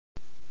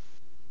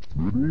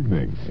Good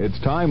evening. It's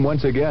time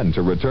once again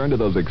to return to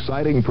those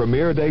exciting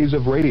premiere days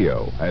of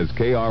radio as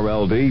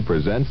KRLD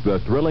presents the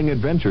thrilling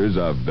adventures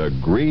of the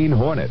Green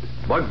Hornet.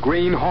 The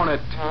Green Hornet.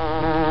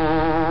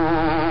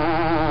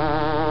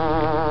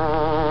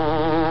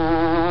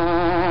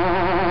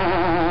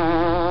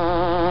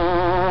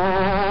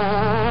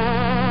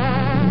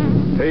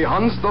 He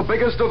hunts the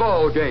biggest of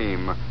all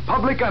game,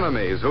 public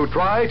enemies who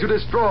try to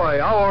destroy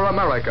our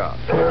America.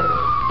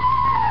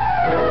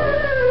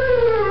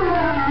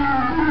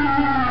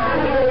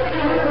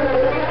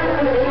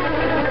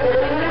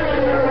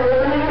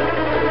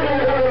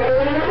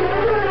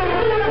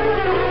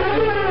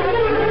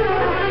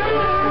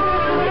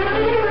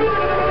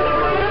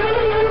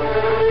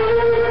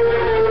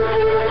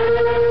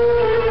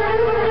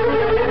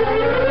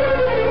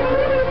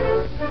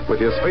 With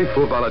his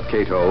faithful valet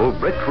Cato,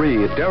 Britt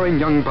Reed, daring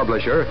young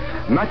publisher,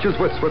 matches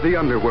wits with the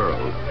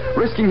underworld,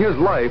 risking his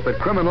life that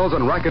criminals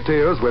and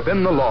racketeers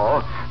within the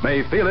law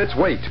may feel its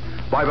weight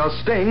by the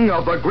sting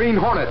of the Green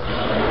Hornet.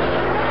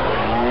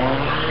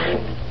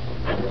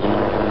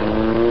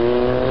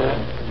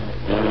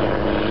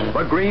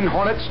 The Green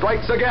Hornet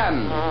strikes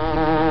again.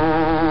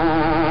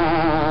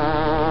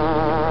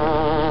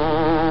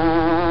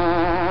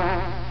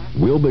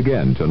 We'll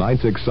begin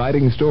tonight's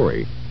exciting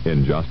story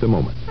in just a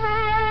moment.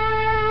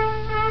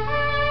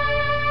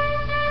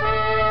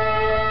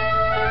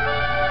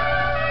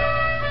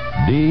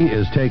 D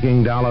is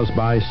taking Dallas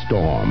by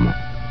storm.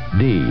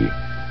 D,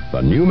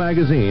 the new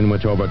magazine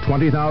which over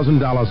 20,000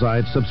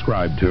 Dallasites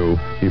subscribed to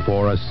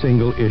before a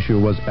single issue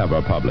was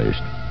ever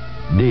published.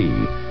 D,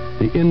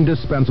 the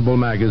indispensable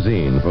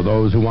magazine for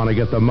those who want to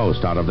get the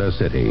most out of their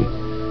city.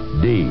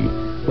 D,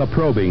 the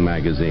probing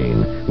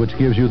magazine, which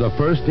gives you the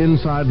first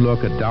inside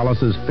look at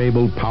Dallas's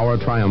fabled power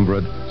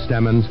triumvirate,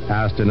 Stemmons,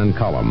 Aston, and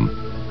Cullum.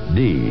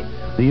 D,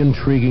 the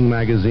intriguing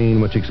magazine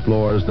which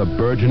explores the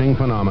burgeoning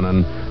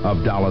phenomenon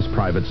of Dallas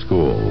private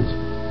schools.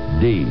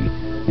 D,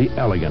 the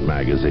elegant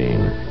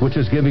magazine, which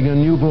is giving a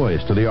new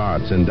voice to the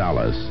arts in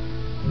Dallas.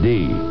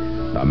 D,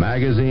 the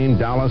magazine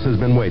Dallas has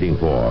been waiting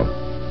for.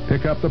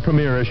 Pick up the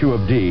premiere issue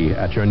of D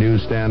at your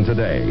newsstand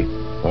today,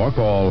 or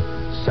call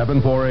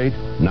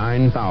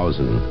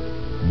 748-9000.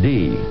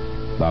 D,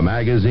 the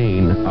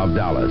magazine of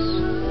Dallas.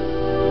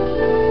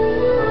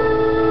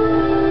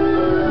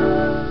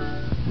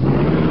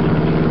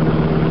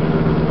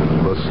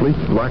 The sleek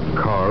black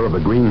car of the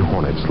Green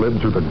Hornet slid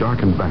through the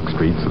darkened back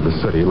streets of the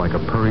city like a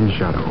purring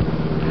shadow.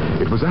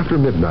 It was after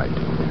midnight,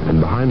 and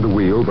behind the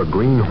wheel, the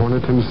Green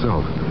Hornet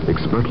himself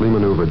expertly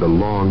maneuvered the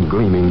long,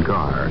 gleaming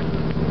car.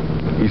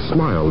 He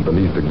smiled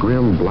beneath the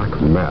grim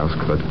black mask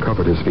that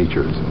covered his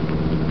features.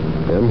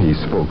 Then he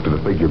spoke to the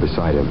figure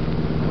beside him.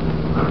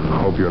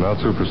 Hope you're not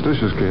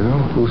superstitious, Cato.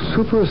 Well,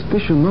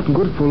 superstition not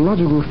good for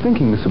logical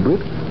thinking, Mr.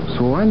 Britt,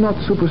 so I'm not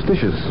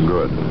superstitious.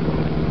 Good.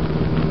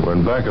 We're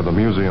in back of the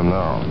museum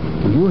now.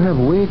 Will you have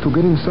a way to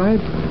get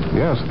inside?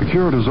 Yes, the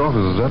curator's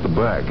office is at the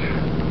back.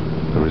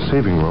 The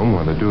receiving room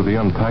where they do the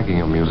unpacking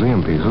of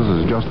museum pieces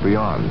is just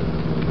beyond.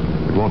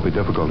 It won't be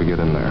difficult to get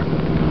in there.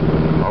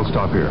 I'll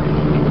stop here.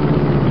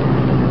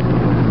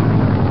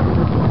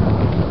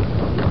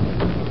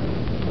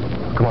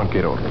 Come on,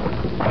 Cato.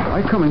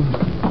 I'm coming.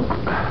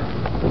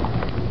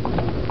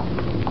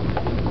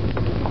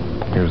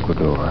 Here's the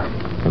door.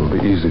 It'll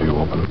be easy to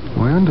open.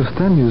 Well, I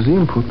understand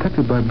museum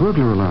protected by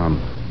burglar alarm.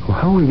 Well,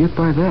 how will we get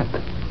by that?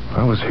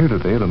 I was here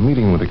today at a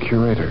meeting with the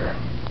curator.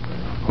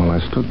 While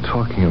I stood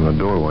talking in the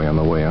doorway on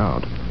the way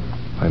out,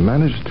 I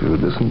managed to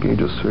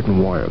disengage a certain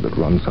wire that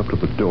runs up to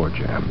the door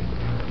jamb.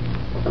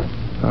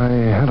 I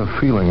had a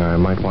feeling I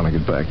might want to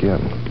get back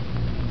in.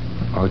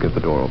 I'll get the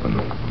door open.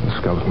 The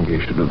skeleton key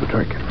should do the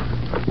trick.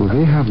 Will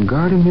they have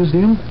guard in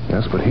museum?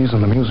 Yes, but he's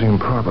in the museum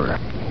proper.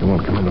 He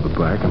won't come into the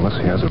back unless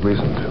he has a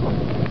reason to.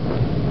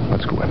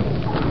 Let's go in.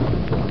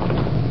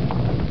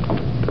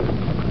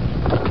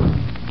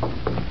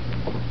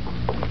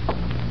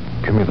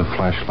 Give me the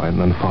flashlight and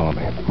then follow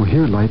me. Oh,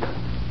 here, light.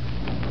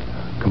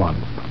 Come on.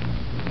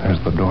 There's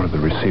the door to the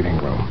receiving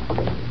room.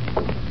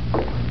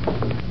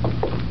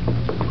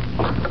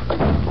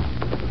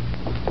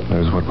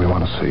 There's what we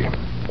want to see.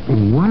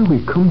 Why we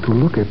come to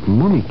look at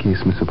mummy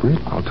case, Mr. Britt?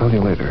 I'll tell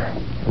you later.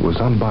 It was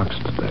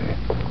unboxed today.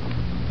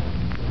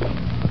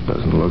 It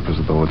doesn't look as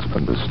though it's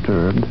been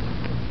disturbed.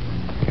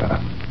 Yeah.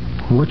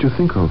 What you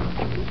think of?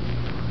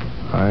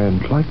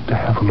 I'd like to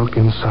have a look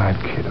inside,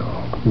 Cato.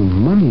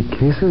 Mummy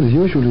cases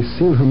usually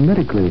seal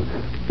hermetically.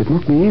 It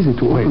won't be easy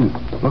to open.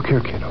 Wait, look here,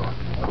 Cato.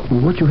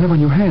 What you have on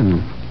your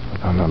hand?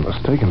 If I'm not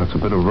mistaken, it's a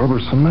bit of rubber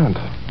cement.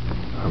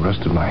 I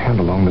rested my hand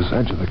along this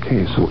edge of the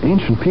case. So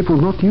ancient people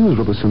not use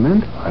rubber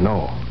cement? I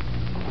know.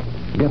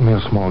 Get me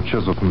a small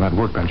chisel from that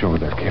workbench over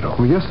there, Cato.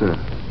 Oh, yes, sir.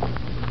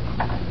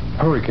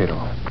 Hurry, Cato.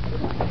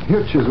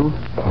 Here, chisel.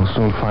 We'll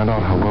soon find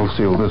out how well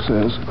sealed this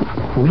is.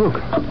 Oh, look.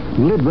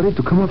 Lid ready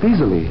to come up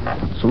easily.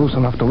 It's loose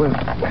enough to lift.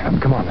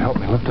 Come on, help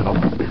me lift it up.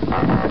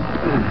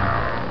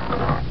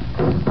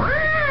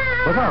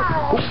 Look out.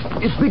 Oh,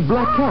 it's big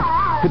black cat.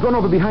 It run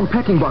over behind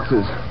packing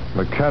boxes.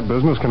 The cat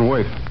business can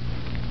wait.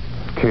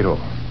 Cato,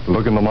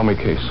 look in the mummy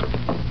case.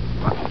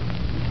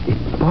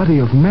 body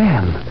of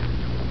man.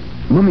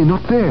 Mummy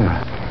not there.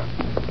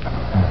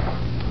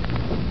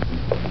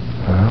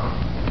 Well,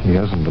 he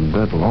hasn't been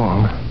dead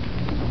long.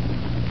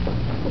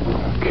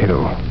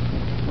 Cato,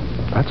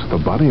 that's the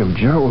body of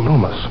Gerald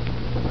Loomis,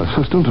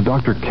 assistant to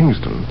Dr.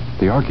 Kingston,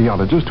 the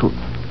archaeologist who...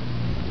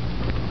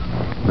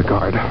 The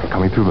guard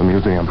coming through the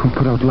museum.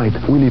 Put out light.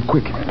 We leave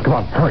quick. Come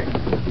on, hurry.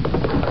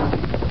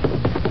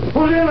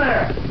 Who's in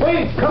there?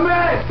 Wait, come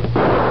back!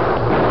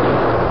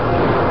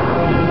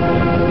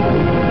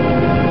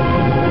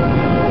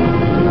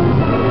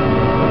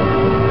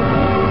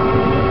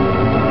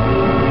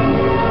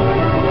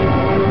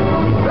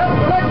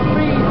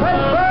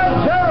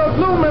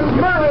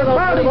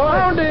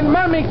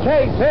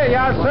 Case. Here you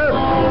are, sir.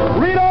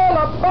 Read all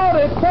about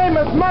it.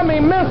 Famous mummy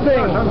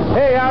missing.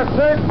 Here you are,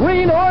 sir.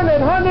 Green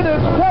Hornet hunted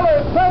its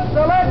killer.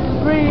 Central X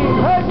Street.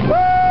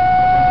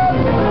 Headburn!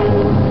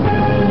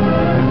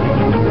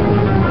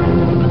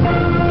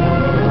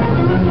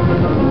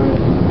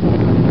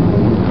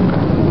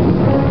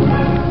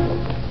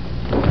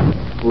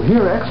 Well,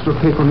 here, extra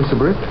paper, Mr.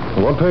 Britt.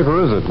 What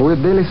paper is it? We're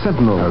Daily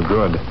Sentinel. Oh,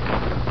 good.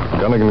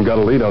 Gunnigan got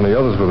a lead on the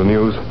others for the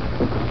news.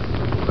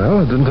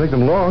 Well, it didn't take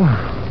them long.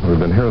 We've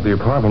been here at the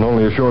apartment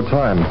only a short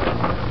time.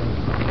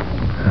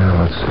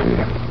 Let's see.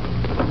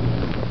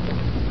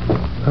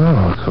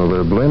 Oh, so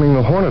they're blaming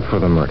the Hornet for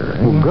the murder,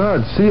 eh? Oh,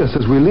 guards see us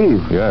as we leave.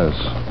 Yes.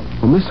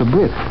 Well, Mr.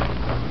 Britt,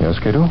 Yes,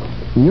 Cato?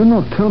 you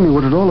not tell me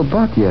what it's all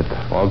about yet.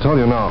 Well, I'll tell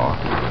you now.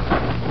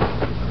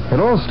 It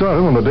all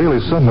started when the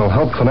Daily Sentinel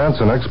helped finance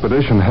an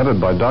expedition headed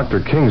by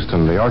Dr.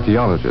 Kingston, the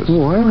archaeologist.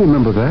 Oh, I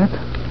remember that.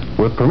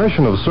 With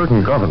permission of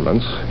certain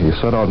governments, he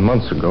set out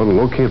months ago to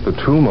locate the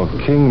tomb of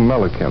King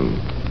Melakim,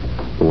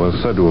 who was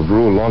said to have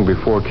ruled long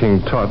before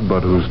King Tut,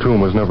 but whose tomb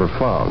was never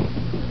found.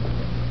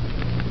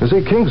 You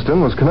see,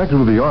 Kingston was connected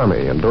with the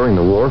army, and during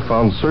the war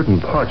found certain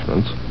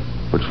parchments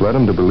which led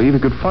him to believe he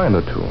could find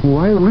the tomb. Oh,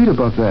 I read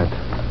about that.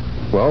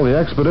 Well, the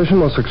expedition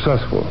was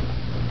successful.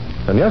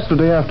 And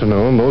yesterday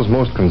afternoon, those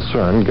most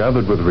concerned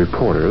gathered with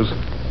reporters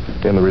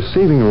in the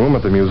receiving room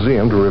at the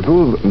museum to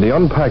review the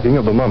unpacking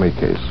of the mummy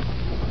case.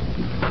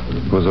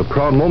 It was a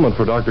proud moment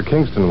for Dr.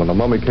 Kingston when the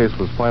mummy case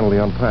was finally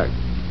unpacked.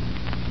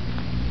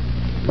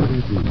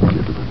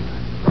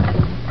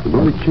 The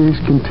mummy case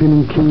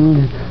containing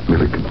King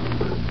Melakim,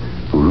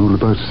 who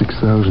ruled about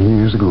 6,000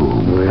 years ago.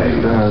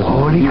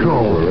 Holy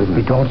crow.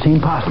 It don't seem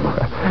possible.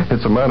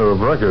 It's a matter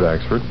of record,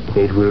 Axford.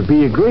 It will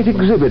be a great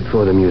exhibit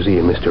for the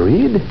museum, Mr.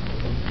 Reed.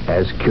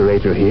 As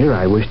curator here,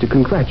 I wish to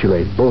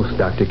congratulate both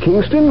Dr.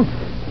 Kingston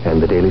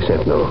and the Daily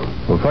Sentinel.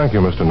 Well, thank you,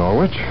 Mr.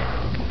 Norwich.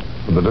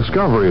 The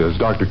discovery is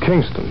Dr.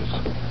 Kingston's.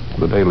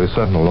 The Daily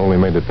Sentinel only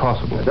made it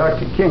possible.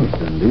 Dr.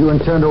 Kingston, do you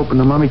intend to open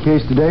the mummy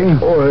case today?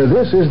 Oh,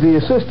 this is the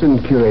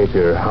assistant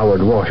curator,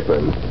 Howard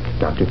Washburn.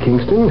 Dr.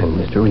 Kingston and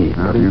Mr. Reed.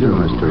 How do you do,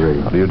 Mr.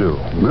 Reed? How do you do?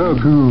 Now,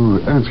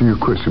 to answer your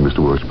question,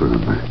 Mr.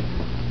 Washburn,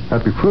 I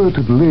prefer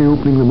to delay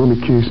opening the mummy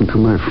case until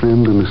my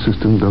friend and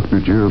assistant, Dr.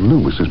 Gerald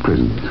Loomis, is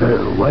present.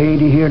 Why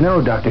ain't he here now,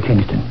 Dr.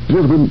 Kingston?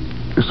 Gentlemen,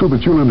 so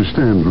that you'll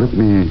understand, let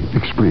me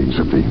explain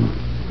something.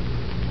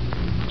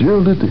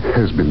 Gerald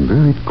has been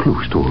very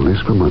close to all this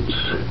for months.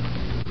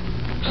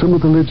 Some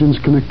of the legends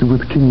connected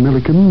with King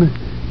Melakim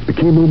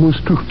became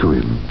almost true to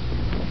him.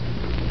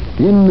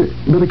 In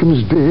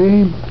Melakim's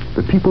day,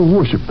 the people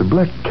worshipped the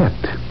black cat.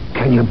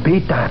 Can you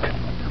beat that?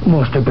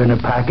 Must have been a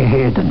pack of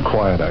heathens.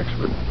 Quiet,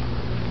 Axford.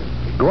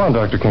 Go on,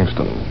 Dr.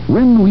 Kingston.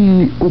 When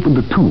we opened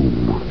the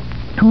tomb,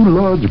 two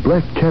large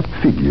black cat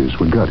figures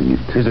were guarding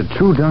it. Is it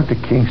true, Dr.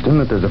 Kingston,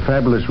 that there's a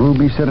fabulous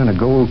ruby set in a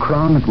gold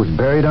crown that was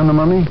buried on the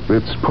mummy?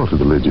 That's part of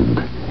the legend.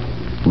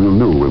 We'll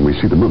know when we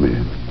see the mummy.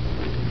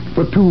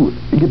 But to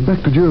get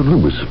back to Gerald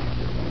Loomis,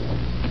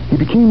 he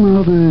became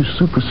rather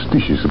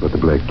superstitious about the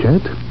black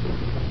cat,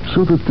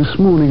 so that this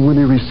morning when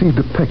he received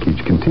a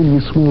package containing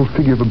a small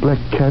figure of a black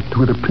cat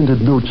with a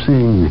printed note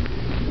saying,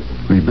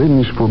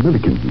 "Revenge for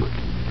Melakim,"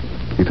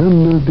 it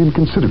unnerved him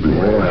considerably.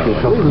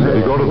 Did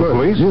he go to the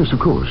police? Yes, of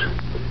course.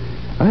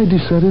 I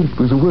decided it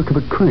was the work of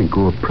a crank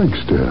or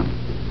prankster,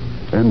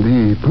 and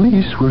the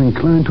police were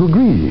inclined to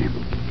agree.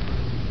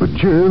 But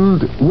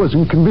Gerald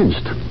wasn't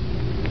convinced.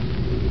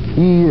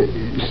 He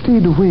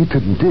stayed away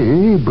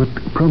today, but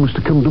promised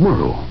to come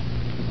tomorrow.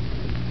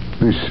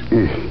 This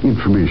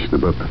information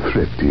about the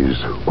threat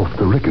is off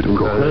the record, of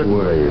course.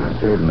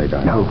 Certainly,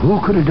 Doctor. Now, who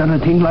could have done a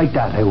thing like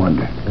that, I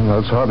wonder?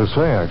 Well, that's hard to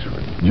say,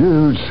 Axford.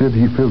 Gerald said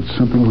he felt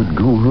something would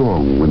go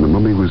wrong when the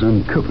mummy was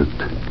uncovered,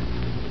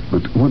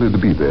 but wanted to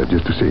be there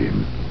just the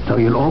same. So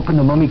you'll open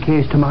the mummy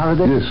case tomorrow,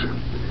 then?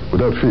 Yes,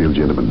 without fail,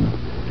 gentlemen.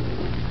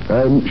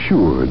 I'm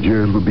sure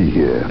Gerald will be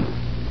here,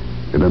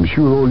 and I'm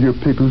sure all your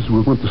papers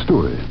will want the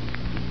story.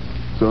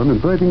 So I'm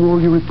inviting all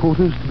your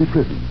reporters to be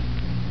present.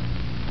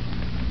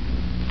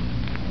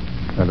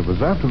 And it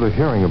was after the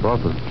hearing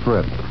about the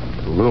threat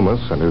to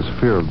Loomis and his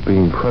fear of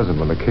being present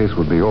when the case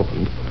would be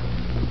opened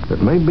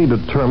that made me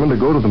determined to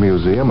go to the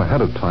museum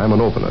ahead of time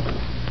and open it.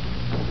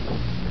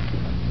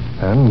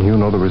 And you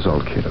know the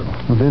result, Cato.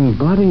 Well, then,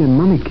 body and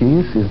mummy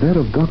case, is that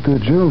of Dr.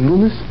 Gerald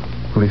Loomis,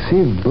 who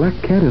received Black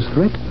Cat as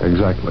threat?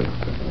 Exactly.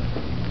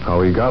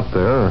 How he got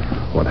there,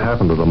 what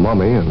happened to the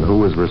mummy, and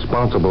who is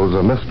responsible is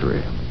a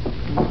mystery.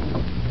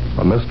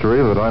 A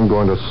mystery that I'm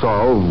going to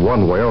solve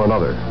one way or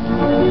another.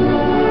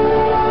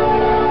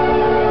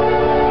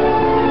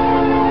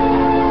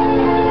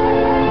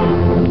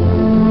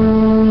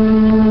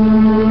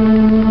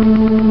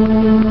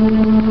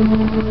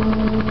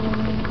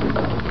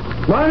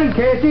 Morning,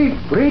 Casey.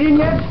 Reading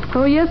yet?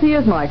 Oh, yes, he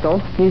is, Michael.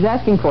 He's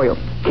asking for you.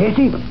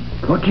 Casey,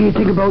 what do you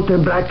think about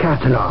them black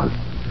cats and all?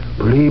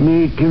 Believe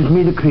me, it gives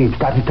me the creeps,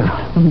 that it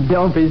does.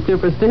 Don't be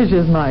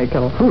superstitious,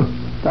 Michael.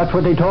 That's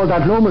what they told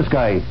that Loomis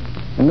guy.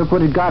 And look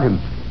what it got him.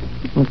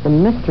 It's a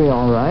mystery,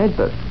 all right,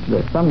 but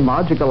there's some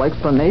logical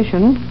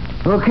explanation.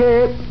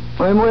 Okay,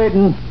 I'm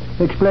waiting.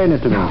 Explain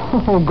it to me.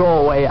 Oh,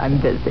 go away. I'm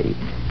busy.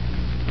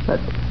 But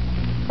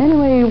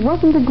anyway,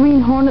 wasn't the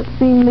Green Hornet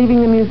seen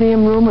leaving the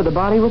museum room where the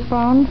body was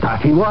found?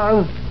 That he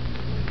was.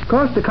 Of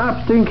course, the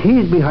cops think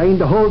he's behind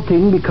the whole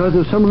thing because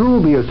of some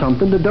ruby or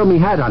something the dummy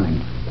had on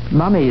him.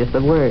 Mummy is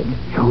the word.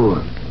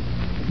 Sure.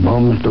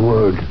 Mum's the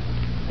word.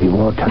 He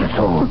won't tell us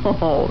all.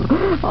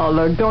 Oh,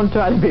 look, don't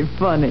try to be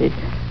funny.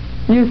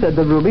 You said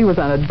the ruby was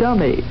on a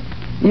dummy.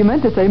 You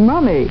meant to say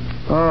mummy.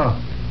 Oh,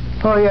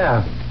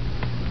 yeah.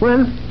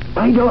 Well,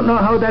 I don't know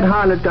how that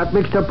Hornet got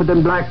mixed up with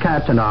them black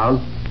cats and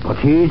all, but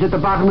he's at the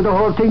bottom of the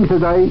whole thing,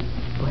 says I.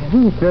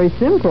 Well, it's very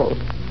simple.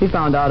 He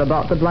found out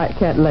about the black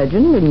cat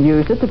legend and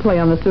used it to play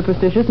on the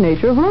superstitious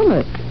nature of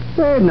Hornet.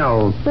 Hey,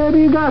 no. Maybe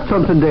you got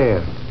something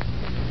there.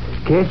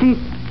 Casey,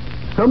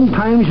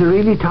 sometimes you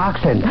really talk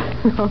sense.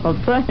 Oh,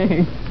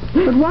 thanks.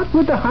 But what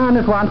would the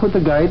Hornet want with the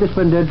guy that's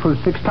been dead for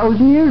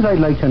 6,000 years, I'd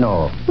like to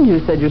know? You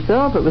said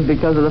yourself it was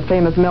because of the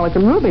famous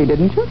Melakim ruby,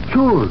 didn't you?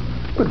 Sure.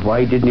 But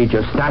why didn't he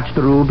just snatch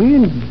the ruby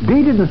and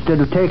beat it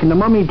instead of taking the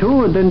mummy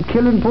too and then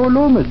killing poor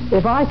Loomis?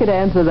 If I could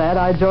answer that,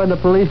 I'd join the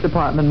police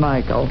department,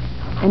 Michael.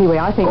 Anyway,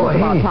 I think it's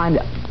about time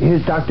to...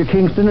 Here's Dr.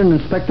 Kingston and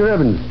Inspector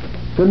Evans.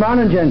 Good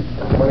morning, gents.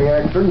 Morning,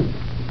 Axford.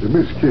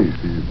 Miss Casey,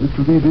 is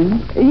Mr. Reed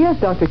in? Yes,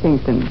 Dr.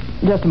 Kingston.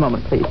 Just a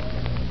moment, please.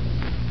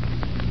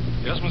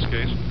 Yes, Miss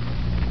Case.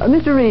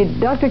 Mr. Reed,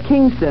 Dr.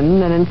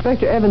 Kingston and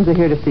Inspector Evans are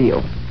here to see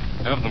you.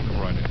 Have them come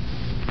right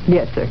in.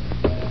 Yes, sir.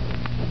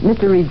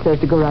 Mr. Reed says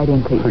to go right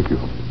in, please. Thank you.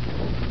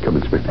 Come,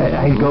 Inspector.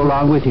 I'll go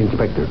along with you,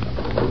 Inspector.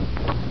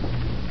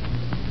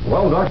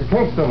 Well, Dr.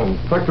 Kingston and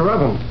Inspector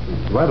Evans,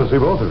 glad to see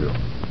both of you.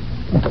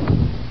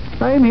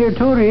 I'm here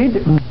too,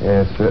 Reed.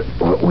 Yes,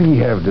 what we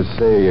have to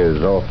say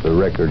is off the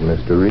record,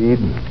 Mr. Reed.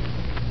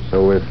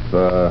 So if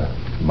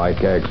Mike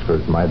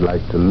Axford might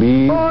like to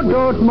leave... Oh,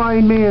 don't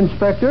mind me,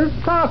 Inspector.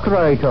 Talk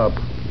right up.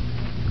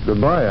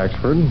 Goodbye,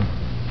 Axford.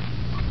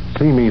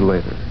 See me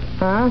later.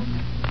 Huh?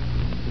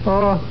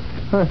 Oh,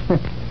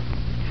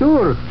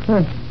 sure.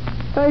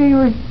 I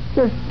was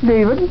just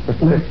leaving.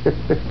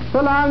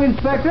 So long,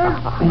 Inspector.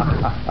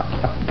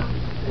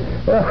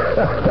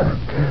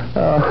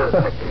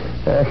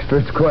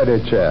 Axford's quite a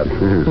chap.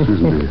 Yes,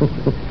 isn't he?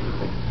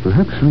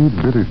 Perhaps we'd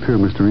better tell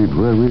Mr. Reed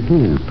why we're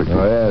here, Inspector.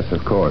 Oh, yes,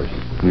 of course.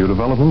 New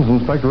developments,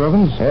 Inspector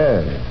Evans?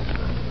 Yes.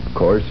 Of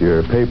course,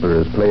 your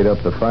paper has played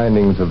up the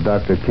findings of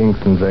Dr.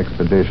 Kingston's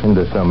expedition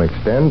to some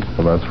extent.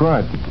 Well, that's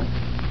right.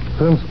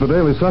 Since the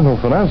Daily Sentinel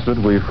financed it,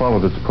 we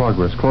followed its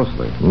progress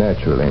closely.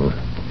 Naturally.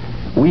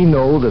 We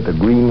know that the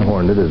Green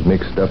Hornet is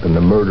mixed up in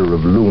the murder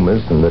of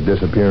Loomis and the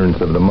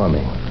disappearance of the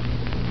mummy.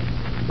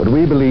 But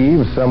we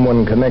believe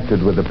someone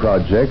connected with the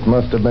project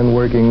must have been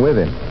working with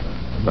him.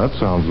 That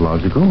sounds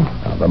logical.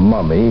 Now, the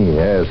mummy,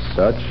 as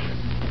such,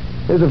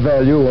 is of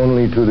value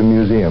only to the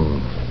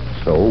museum.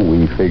 So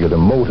we figure the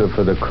motive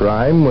for the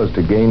crime was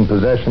to gain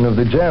possession of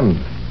the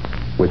gem,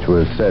 which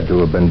was said to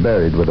have been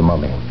buried with the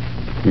mummy.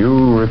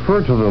 You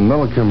refer to the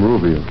Melakim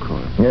ruby, of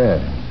course.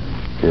 Yes,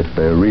 if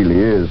there really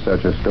is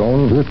such a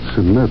stone. That's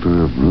a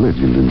matter of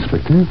legend,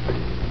 Inspector.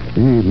 A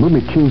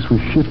mummy case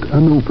was shipped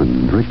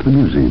unopened right to the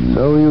museum.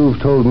 So you've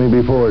told me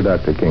before,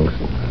 Dr.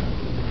 Kingston.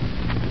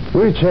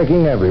 We're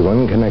checking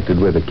everyone connected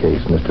with the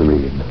case, Mr.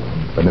 Reed.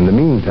 But in the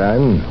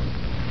meantime,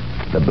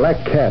 the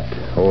Black Cat,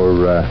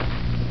 or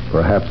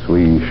perhaps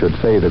we should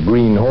say the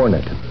Green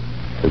Hornet,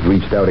 has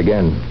reached out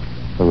again.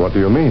 Well, what do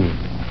you mean?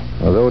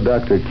 Although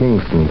Dr.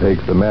 Kingston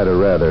takes the matter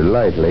rather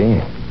lightly,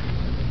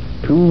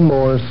 2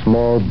 more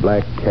small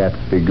black cat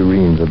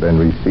figurines have been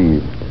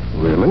received.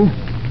 Really?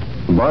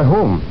 By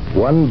whom?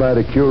 One by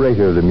the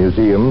curator of the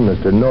museum,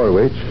 Mr.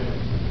 Norwich,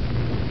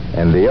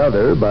 and the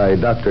other by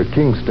Dr.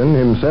 Kingston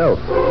himself.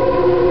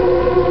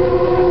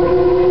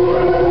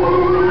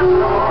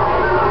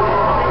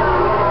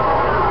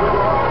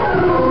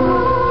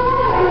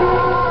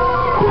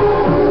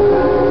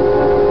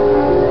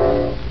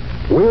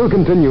 We'll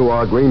continue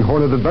our Green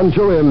Hornet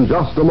adventure in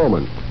just a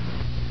moment.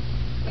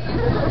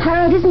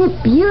 Harold, isn't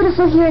it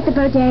beautiful here at the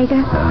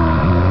bodega?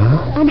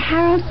 And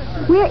Harold,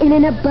 we're in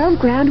an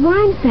above-ground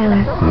wine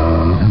cellar.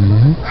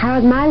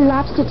 Harold, my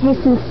lobster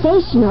tastes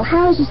sensational.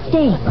 How's your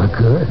steak?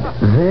 Good.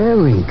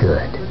 Very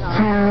good.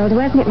 Harold,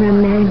 wasn't it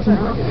romantic?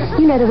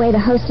 You know the way the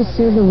hostess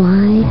served the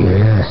wine?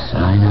 Yes,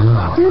 I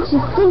know. Don't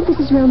you think this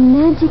is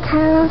romantic,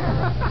 Harold?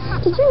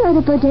 Did you know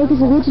that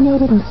bodegas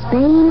originated in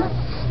Spain?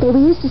 They were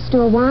used to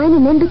store wine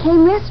and then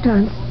became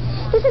restaurants.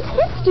 This is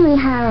history,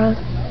 Harold.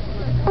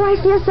 Oh,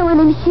 I feel so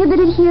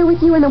uninhibited here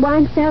with you in the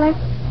wine cellar.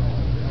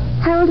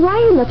 Harold, why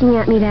are you looking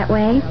at me that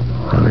way?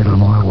 A little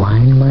more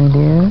wine, my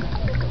dear?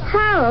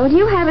 Harold,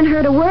 you haven't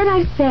heard a word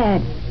I've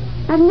said.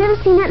 I've never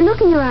seen that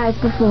look in your eyes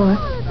before.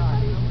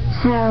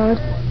 Harold,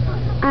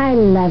 I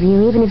love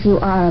you, even if you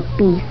are a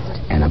beast.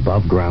 An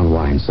above-ground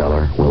wine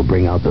cellar will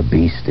bring out the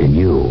beast in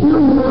you.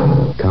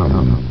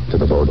 Come to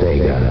the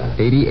bodega.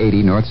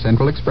 8080 North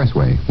Central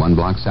Expressway, 1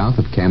 block south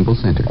of Campbell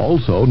Center.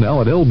 Also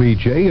now at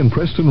LBJ and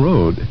Preston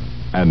Road.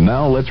 And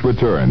now let's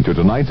return to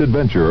tonight's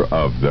adventure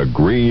of the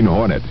Green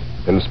Hornet.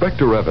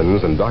 Inspector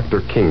Evans and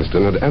Dr.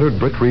 Kingston had entered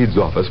Britt Reed's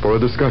office for a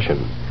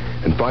discussion.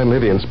 And finally,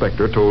 the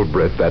inspector told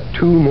Britt that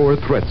 2 more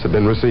threats had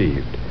been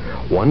received.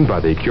 One by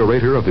the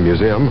curator of the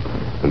museum,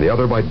 and the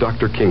other by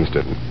Dr.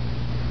 Kingston.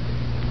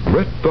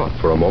 Britt thought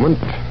for a moment,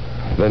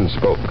 then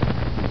spoke.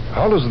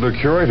 How does the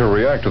curator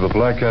react to the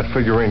Black Cat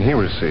figurine he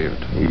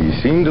received? He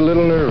seemed a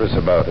little nervous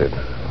about it.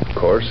 Of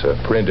course, a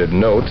printed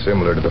note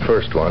similar to the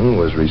first one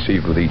was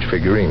received with each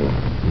figurine.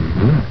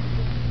 Mm-hmm.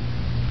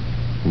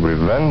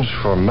 Revenge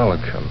for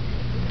Melakim.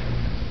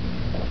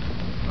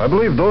 I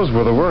believe those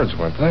were the words,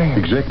 weren't they?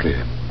 Exactly.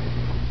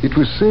 It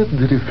was said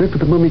that if ever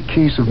the mummy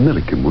case of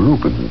Melakim were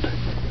opened,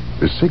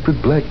 the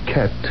sacred black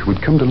cat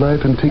would come to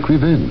life and take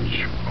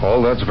revenge.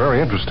 Oh, that's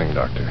very interesting,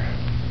 Doctor.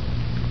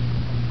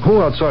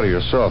 Who outside of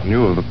yourself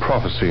knew of the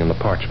prophecy in the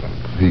parchment?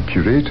 The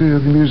curator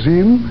of the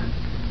museum,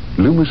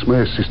 Loomis, my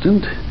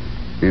assistant,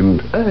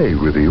 and I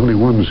were the only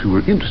ones who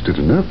were interested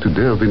enough to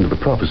delve into the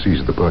prophecies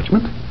of the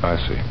parchment. I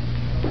see.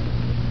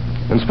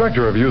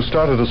 Inspector, have you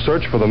started a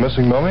search for the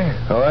missing mummy?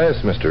 Oh,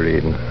 yes, Mr.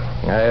 Reed.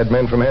 I had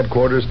men from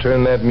headquarters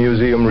turn that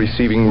museum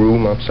receiving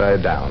room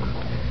upside down,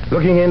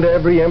 looking into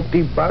every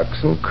empty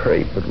box and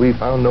crate, but we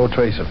found no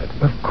trace of it.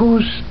 Of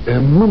course, a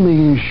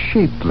mummy is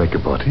shaped like a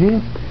body,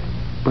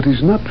 but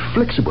is not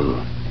flexible.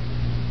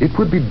 It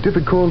would be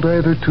difficult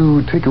either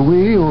to take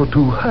away or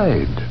to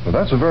hide. Well,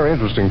 that's a very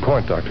interesting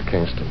point, Dr.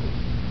 Kingston.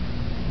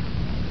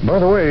 By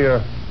the way,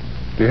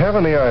 do you have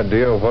any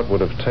idea what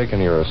would have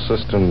taken your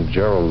assistant,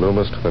 Gerald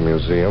Loomis, to the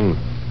museum,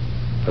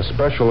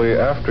 especially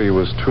after he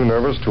was too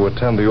nervous to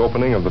attend the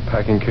opening of the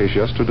packing case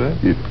yesterday?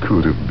 It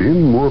could have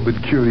been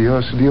morbid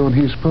curiosity on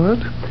his part.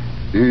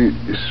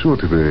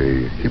 Sort of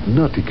a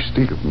hypnotic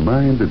state of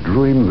mind that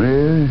drew him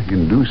there,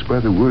 induced by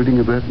the wording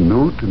of that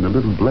note and the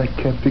little black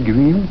cat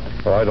figurine.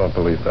 Well, I don't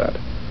believe that.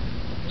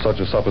 Such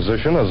a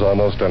supposition is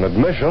almost an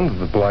admission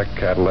that the black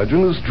cat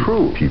legend is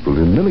true. People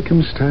in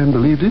Melakim's time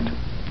believed it.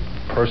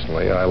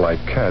 Personally, I like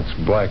cats,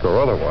 black or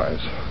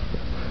otherwise.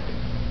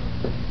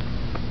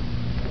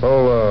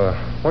 Well,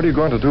 what are you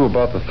going to do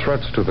about the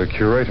threats to the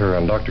curator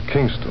and Dr.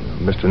 Kingston?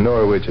 Mr.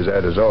 Norwich is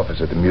at his office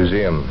at the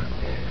museum.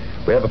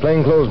 We have a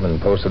plainclothesman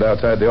posted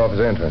outside the office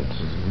entrance.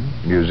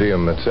 The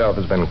museum itself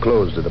has been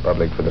closed to the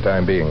public for the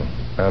time being.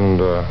 And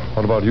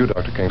what about you,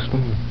 Dr.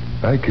 Kingston?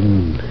 I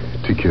can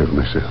take care of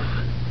myself.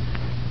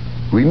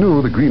 We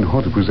know the Green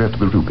Hornet was after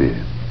the ruby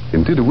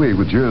and did away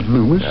with Gerald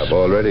Loomis. I've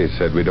already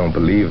said we don't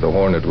believe the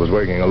Hornet was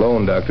working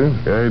alone, Doctor.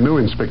 I know,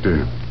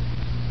 Inspector.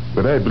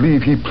 But I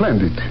believe he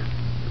planned it.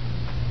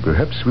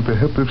 Perhaps with the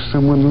help of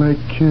someone like...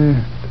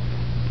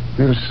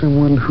 there's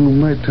someone who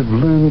might have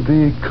learned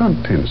the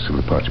contents of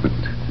the parchment.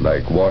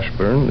 Like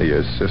Washburn, the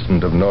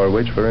assistant of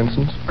Norwich, for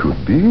instance?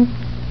 Could be.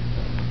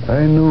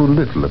 I know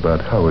little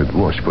about Howard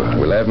Washburn.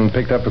 We'll have him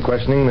picked up for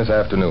questioning this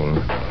afternoon.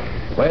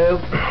 Well,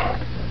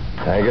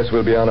 I guess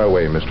we'll be on our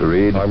way, Mr.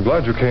 Reed. I'm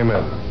glad you came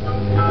in.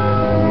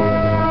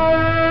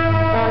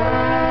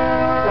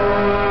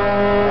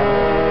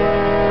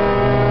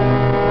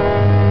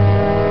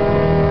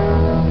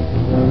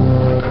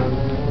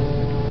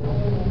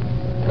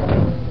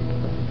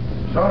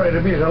 Sorry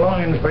to be so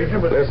long, Inspector,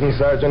 but... Listen,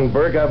 Sergeant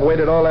Burke, I've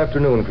waited all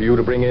afternoon for you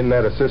to bring in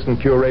that assistant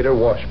curator,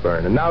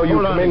 Washburn. And now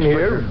you come in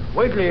here...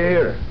 Wait till you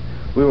hear.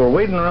 We were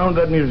waiting around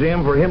that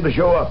museum for him to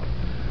show up.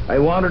 I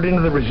wandered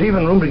into the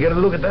receiving room to get a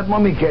look at that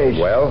mummy case.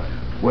 Well?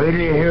 Wait till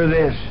you hear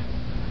this.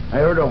 I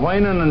heard a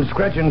whining and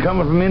scratching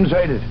coming from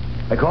inside it.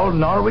 I called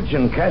Norwich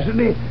and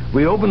Cassidy.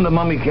 We opened the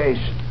mummy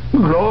case.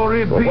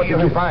 Glory be... What did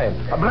you find?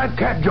 A black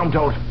cat jumped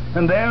out.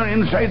 And there,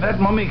 inside that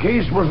mummy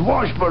case, was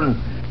Washburn.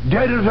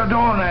 Dead as a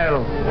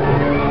doornail.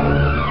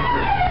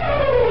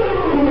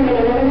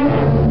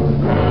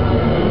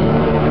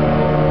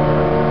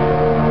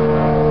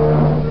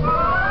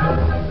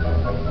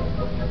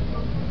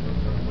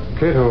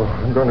 Cato,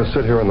 I'm going to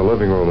sit here in the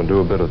living room and do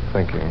a bit of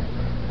thinking.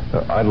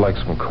 I'd like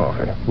some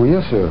coffee. Well,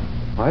 yes, sir.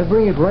 I'll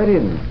bring it right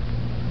in.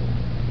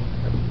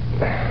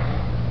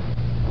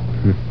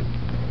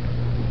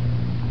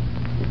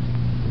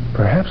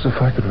 Perhaps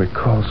if I could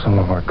recall some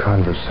of our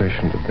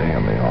conversation today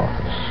in the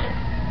office.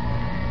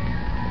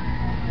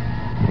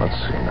 Let's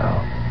see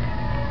now.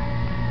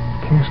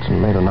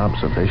 Kingston made an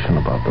observation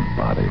about the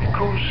body.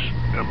 Because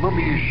a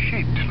mummy is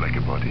shaped like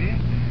a body,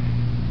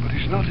 but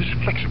is not as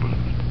flexible.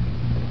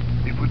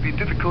 It would be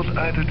difficult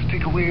either to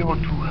take away or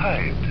to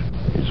hide.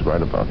 He's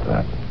right about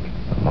that.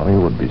 The mummy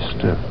would be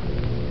stiff.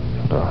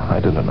 And to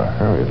hide it in a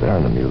hurry there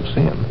in the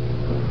museum.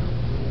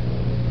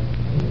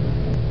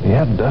 He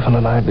had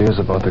definite ideas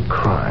about the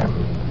crime.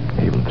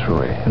 He even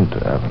threw a hint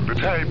to Evan.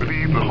 But I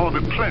believe the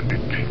Hornet planned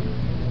it.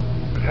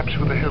 Perhaps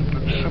with the help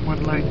of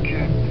someone like...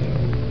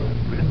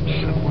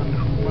 someone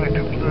who might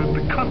have learned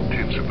the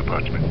contents of the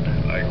parchment.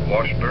 Like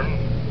Washburn,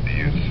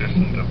 the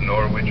assistant of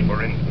Norwich,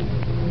 for instance.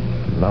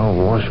 Now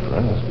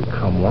Washburn has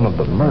become one of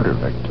the murder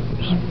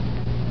victims.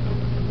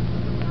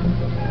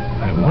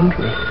 I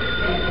wonder...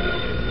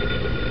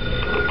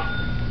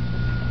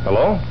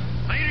 Hello?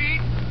 Hey,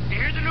 Reed. You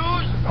hear the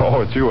news?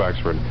 Oh, it's you,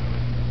 Axford.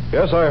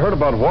 Yes, I heard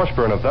about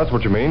Washburn, if that's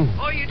what you mean.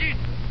 Oh, you did?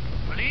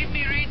 Believe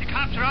me, Reed, the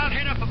cops are all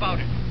head up about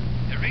it.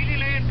 They're really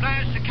laying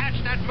plans to catch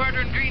that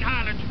murder in Green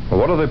Highland. Well,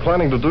 what are they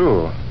planning to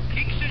do?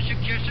 Kingston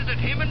suggested that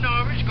him and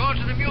Norwich go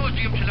to the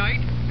museum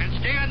tonight and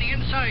stay on the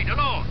inside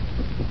alone.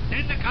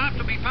 Then the cops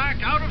will be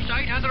parked out of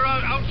sight on the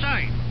road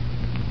outside.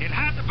 They'll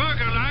have the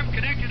burglar alarm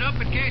connected up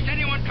in case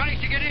anyone tries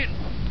to get in.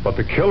 But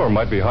the killer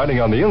might be hiding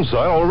on the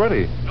inside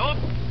already. Nope.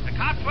 The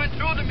cops went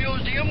through the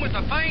museum with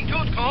a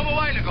fine-tooth comb a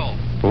while ago.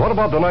 Well, what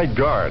about the night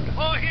guard?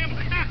 Oh, him.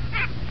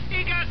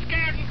 He got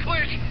scared and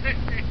quit.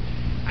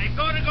 I'm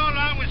going to go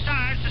along with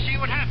Sarge to see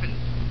what happens.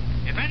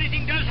 If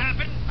anything does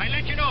happen, I'll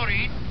let you know,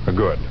 Reed.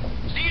 Good.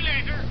 See you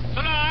later.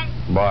 So long.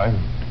 Bye.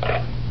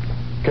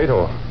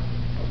 Cato,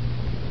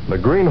 the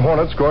Green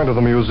Hornet's going to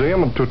the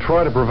museum to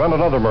try to prevent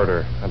another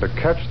murder and to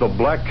catch the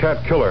Black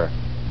Cat killer.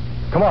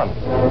 Come on.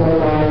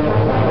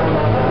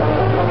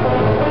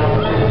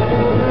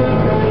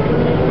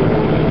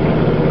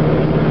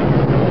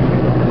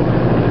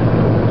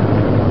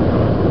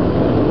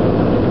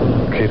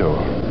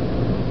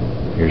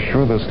 You're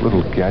sure this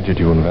little gadget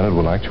you invented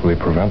will actually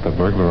prevent the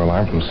burglar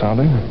alarm from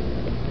sounding?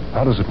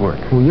 How does it work?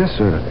 Oh, yes,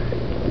 sir.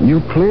 You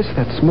place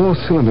that small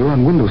cylinder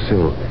on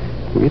windowsill.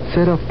 It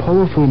set off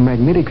powerful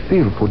magnetic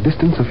field for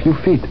distance a few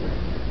feet.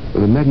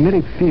 The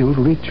magnetic field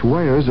reach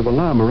wires of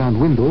alarm around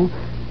window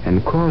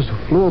and cause the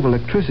flow of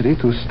electricity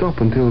to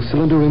stop until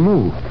cylinder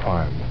removed.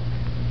 Fine.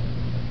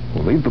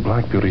 We'll leave the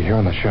Black Beauty here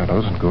in the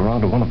shadows and go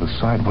around to one of the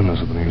side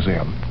windows of the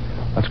museum.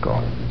 Let's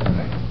go.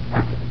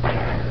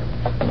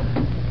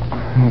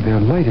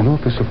 They're light in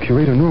office of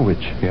Curator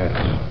Norwich. Yes.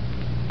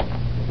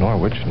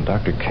 Norwich and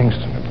Dr.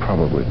 Kingston are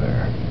probably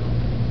there.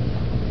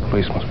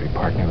 Police must be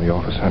parked near the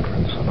office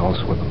entrance and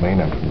also at the main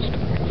entrance to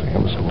the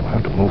museum, so we'll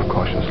have to move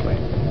cautiously.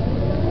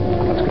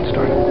 Let's get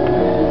started.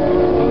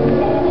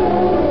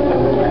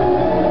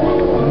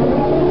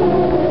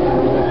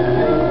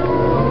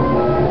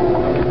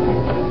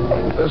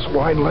 This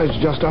wide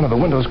ledge just under the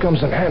windows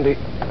comes in handy.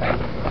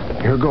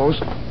 Here goes.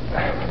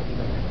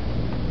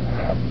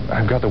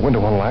 I've got the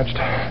window unlatched.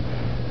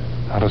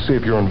 Now to see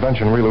if your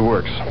invention really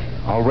works.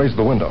 I'll raise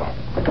the window.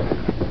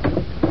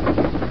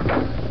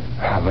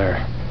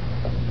 There.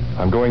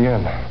 I'm going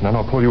in. Then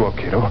I'll pull you up,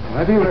 Cato.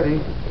 I'll be ready.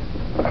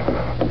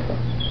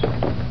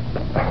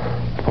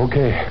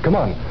 Okay, come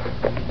on.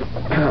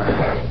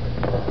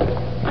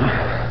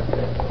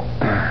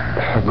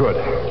 Good.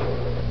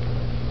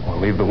 We'll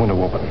leave the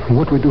window open.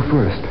 What do we do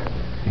first?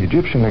 The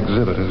Egyptian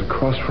exhibit is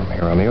across from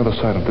here on the other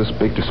side of this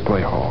big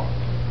display hall.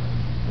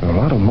 There are a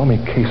lot of mummy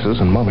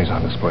cases and mummies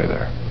on display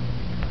there.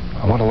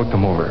 I want to look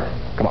them over.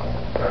 Come on.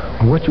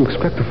 What do you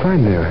expect to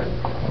find there?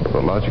 Well,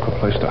 the logical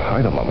place to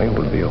hide a mummy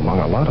would be among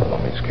a lot of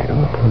mummies, Cato.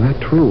 Well, that's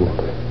true.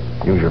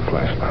 Use your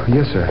flashlight.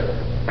 Yes, sir.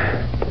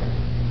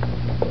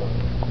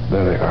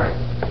 There they are.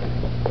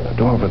 The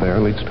door over there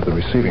leads to the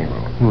receiving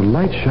room. Well,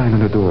 light shine on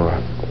the door.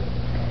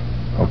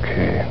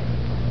 Okay.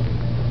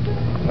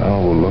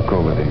 Now we'll look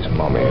over these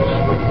mummies.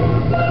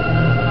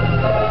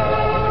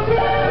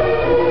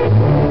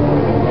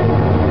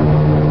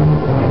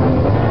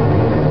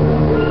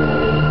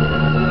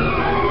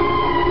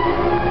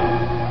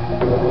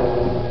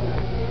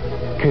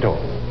 Cato.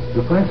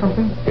 You find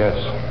something? Yes.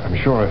 I'm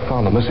sure I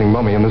found the missing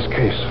mummy in this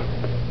case.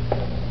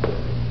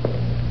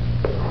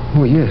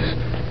 Oh, yes.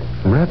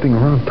 Wrapping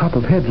around top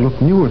of head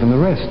looked newer than the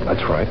rest.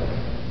 That's right.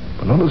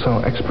 But notice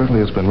how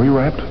expertly it's been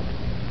rewrapped.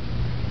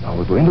 Now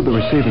we'll go into the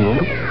receiving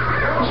room.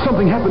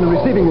 Something happened in the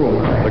receiving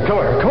room. The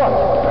killer. Come on.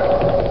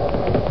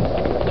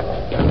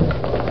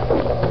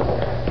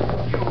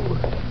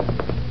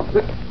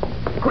 The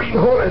Green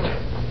Hornet.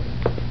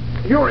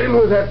 You're in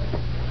with that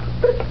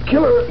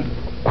killer.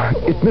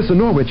 It's Mr.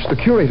 Norwich, the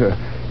curator.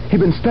 He'd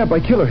been stabbed by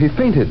killer. He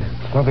fainted.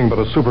 Nothing but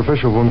a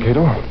superficial wound,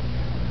 Cato.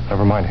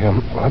 Never mind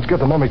him. Let's get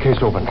the mummy case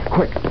open.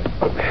 Quick.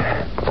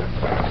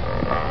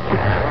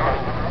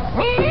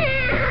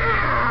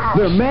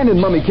 They're man in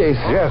mummy case.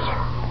 Yes.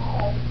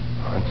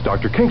 It's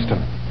Dr.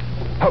 Kingston.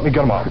 Help me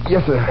get him out.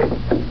 Yes, sir.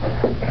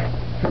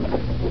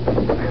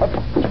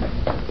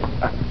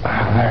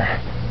 There.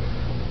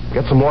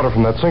 Get some water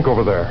from that sink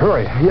over there.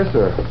 Hurry. Yes,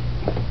 sir.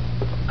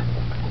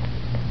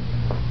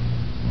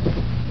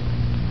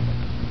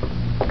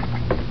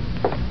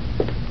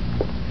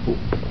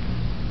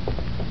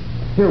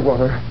 Here,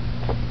 water.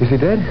 Is he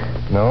dead?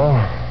 No.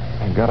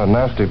 He got a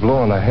nasty blow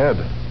on the head.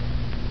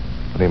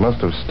 But he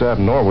must have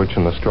stabbed Norwich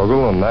in the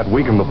struggle, and that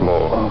weakened the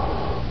blow.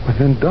 But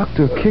then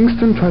Dr.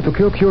 Kingston tried to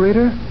kill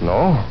Curator?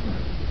 No.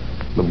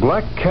 The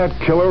Black Cat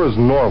killer is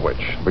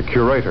Norwich, the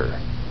curator.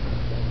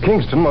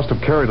 Kingston must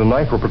have carried a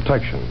knife for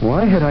protection.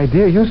 Why had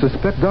idea you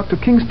suspect Dr.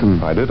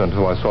 Kingston? I did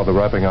until I saw the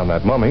wrapping on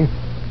that mummy.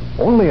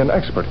 Only an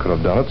expert could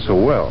have done it so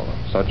well,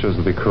 such as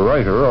the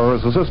curator or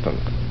his assistant.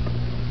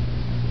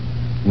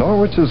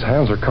 Norwich's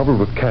hands are covered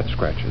with cat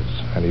scratches,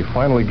 and he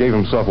finally gave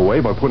himself away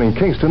by putting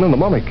Kingston in the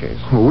mummy case.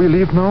 Will we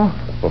leave now?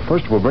 Well,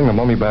 first we'll bring the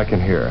mummy back in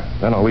here.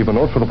 Then I'll leave a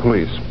note for the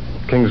police.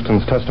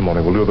 Kingston's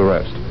testimony will do the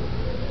rest.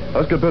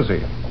 Let's get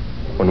busy.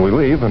 When we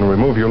leave and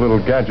remove your little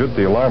gadget,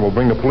 the alarm will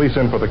bring the police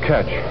in for the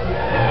catch.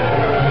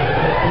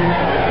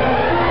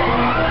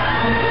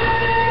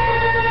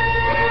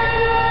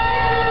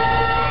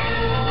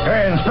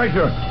 Hey,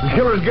 Inspector, the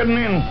killer's getting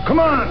in. Come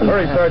on.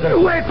 Hurry,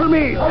 Sergeant. Wait for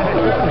me.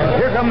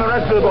 Here come the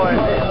rest of the boys.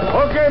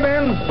 Okay,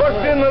 men,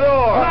 bust in the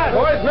door. Come on,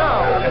 boys,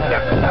 now.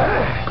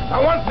 I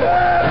want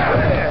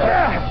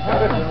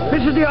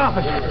This is the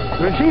office.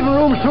 The receiving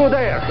room's through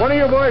there. One of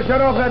you boys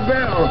shut off that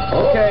bell.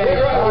 Okay.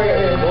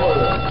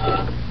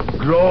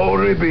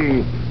 Glory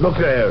be. Look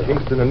there.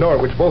 Kingston and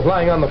Norwich both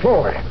lying on the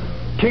floor.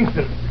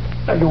 Kingston,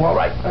 are you all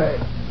right?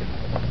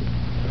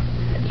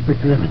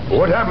 Inspector Evans.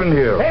 What happened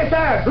here? Hey,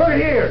 sir, look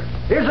here.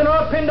 Here's an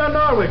odd pinned on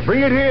Norwich.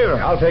 Bring it here.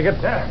 I'll take it.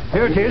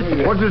 Here it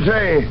is. What's it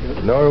say?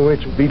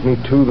 Norwich beat me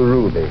to the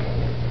ruby.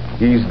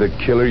 He's the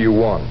killer you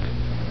want.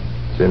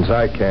 Since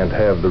I can't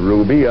have the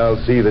ruby, I'll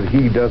see that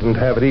he doesn't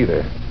have it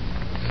either.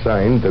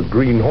 Signed, the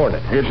Green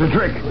Hornet. It's a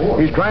trick.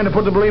 He's trying to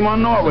put the blame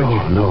on Norwich.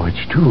 Oh,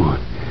 Norwich, too.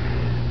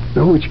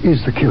 Norwich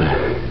is the killer.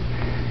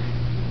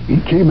 He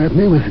came at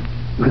me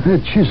with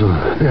that chisel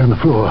there on the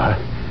floor.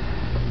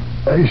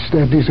 I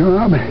stabbed his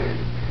arm.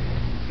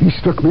 He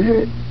struck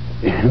me,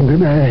 and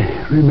then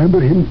I remember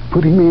him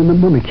putting me in the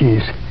mummy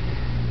case.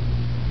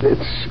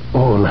 That's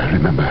all I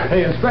remember.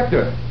 Hey,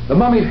 Inspector, the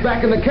mummy's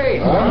back in the case.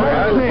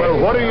 Well,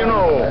 what do you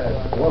know?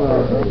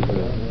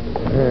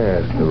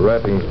 Yes, the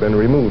wrapping's been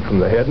removed from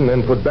the head and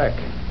then put back.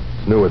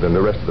 It's newer than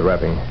the rest of the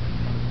wrapping.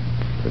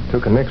 It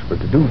took an expert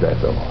to do that,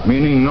 though.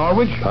 Meaning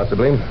Norwich?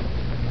 Possibly.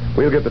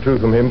 We'll get the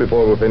truth from him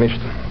before we're finished.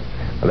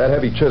 Now, that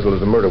heavy chisel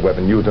is a murder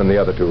weapon used on the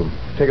other two.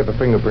 Take it for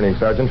fingerprinting,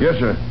 Sergeant. Yes,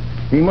 sir.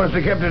 He must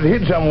have kept it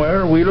hid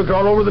somewhere. We looked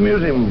all over the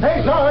museum.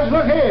 Hey, Sarge,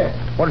 look here.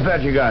 What's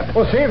that you got?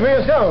 Well, see for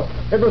yourself.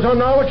 It was on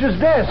Norwich's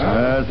desk.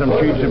 Some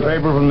sheets of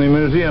paper from the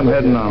museum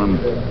heading on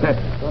them.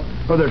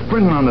 Oh, there's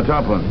printing on the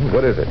top one.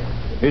 What is it?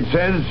 It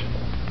says,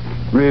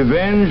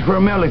 Revenge for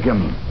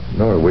Melakim.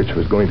 Norwich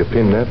was going to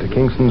pin that to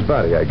Kingston's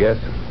body, I guess.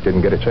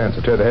 Didn't get a chance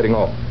to tear the heading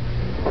off.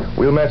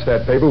 We'll match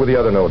that paper with the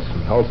other notes.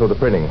 Also the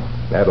printing.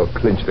 That'll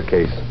clinch the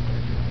case.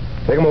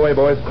 Take them away,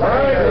 boys.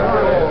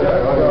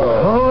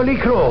 Holy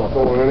crow.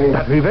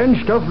 That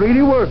revenge stuff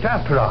really worked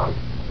after all.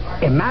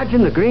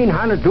 Imagine the Green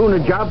Hornet doing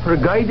a job for a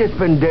guy that's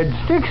been dead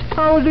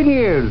 6,000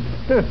 years.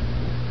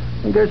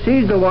 I guess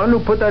he's the one who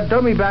put that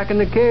dummy back in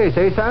the case,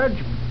 eh, Sarge?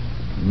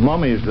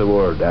 Mummy's the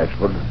word,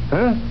 Ashford.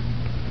 Huh?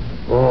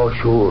 Oh,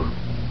 sure.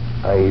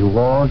 I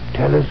won't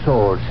tell a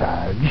soul,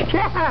 Sarge.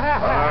 Shut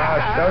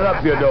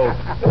up, you dope.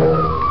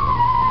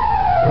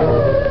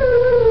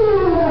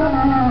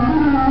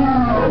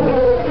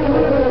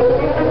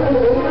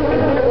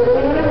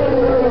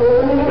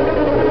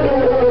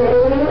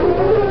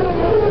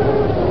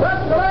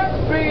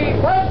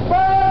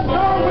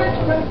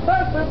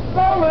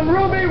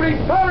 Ruby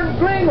returned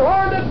Green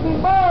Hornet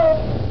and Bob.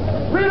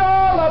 Read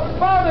all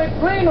about it.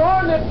 Green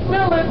Hornet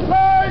still at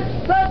large.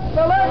 Set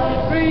the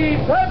left street.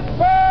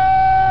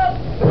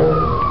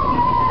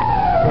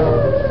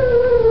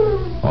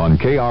 On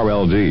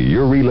KRLD,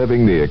 you're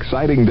reliving the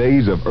exciting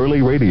days of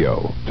early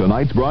radio.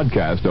 Tonight's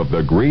broadcast of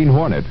the Green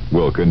Hornet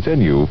will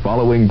continue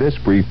following this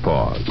brief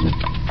pause.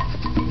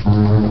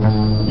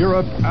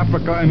 Europe,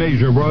 Africa, and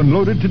Asia were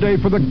unloaded today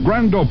for the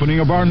grand opening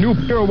of our new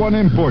Pier 1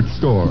 import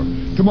store.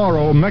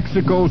 Tomorrow,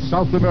 Mexico,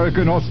 South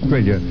America, and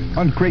Australia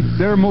uncrate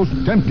their most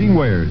tempting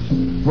wares.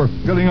 We're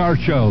filling our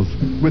shelves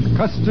with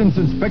customs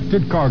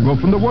inspected cargo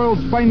from the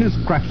world's finest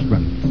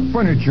craftsmen.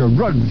 Furniture,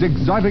 rugs,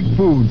 exotic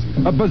foods,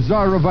 a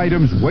bazaar of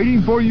items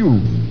waiting for you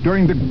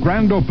during the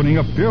grand opening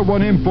of Pier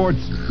 1 Imports,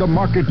 the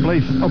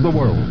marketplace of the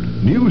world.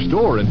 New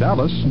store in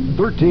Dallas,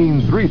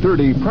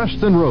 13330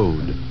 Preston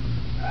Road.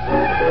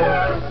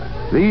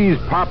 These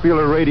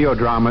popular radio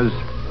dramas,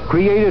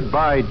 created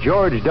by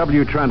George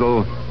W.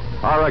 Trendle,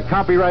 are a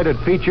copyrighted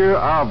feature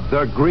of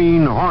the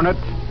Green Hornet,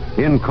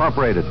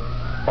 Incorporated.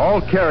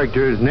 All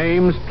characters,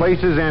 names,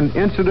 places, and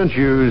incidents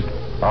used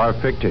are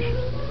fictitious.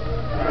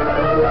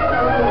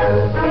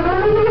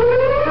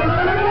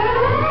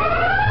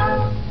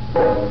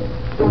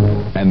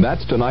 And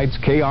that's tonight's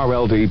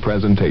KRLD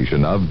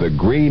presentation of The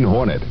Green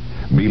Hornet.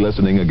 Be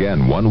listening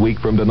again 1 week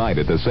from tonight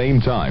at the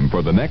same time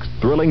for the next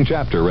thrilling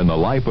chapter in the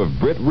life of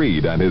Britt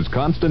Reed and his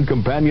constant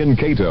companion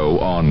Cato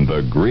on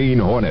The Green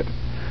Hornet.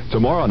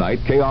 Tomorrow night,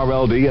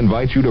 KRLD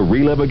invites you to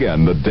relive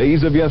again the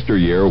days of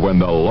yesteryear when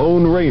the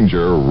Lone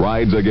Ranger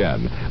rides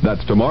again.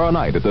 That's tomorrow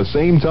night at the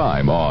same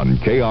time on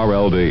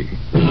KRLD.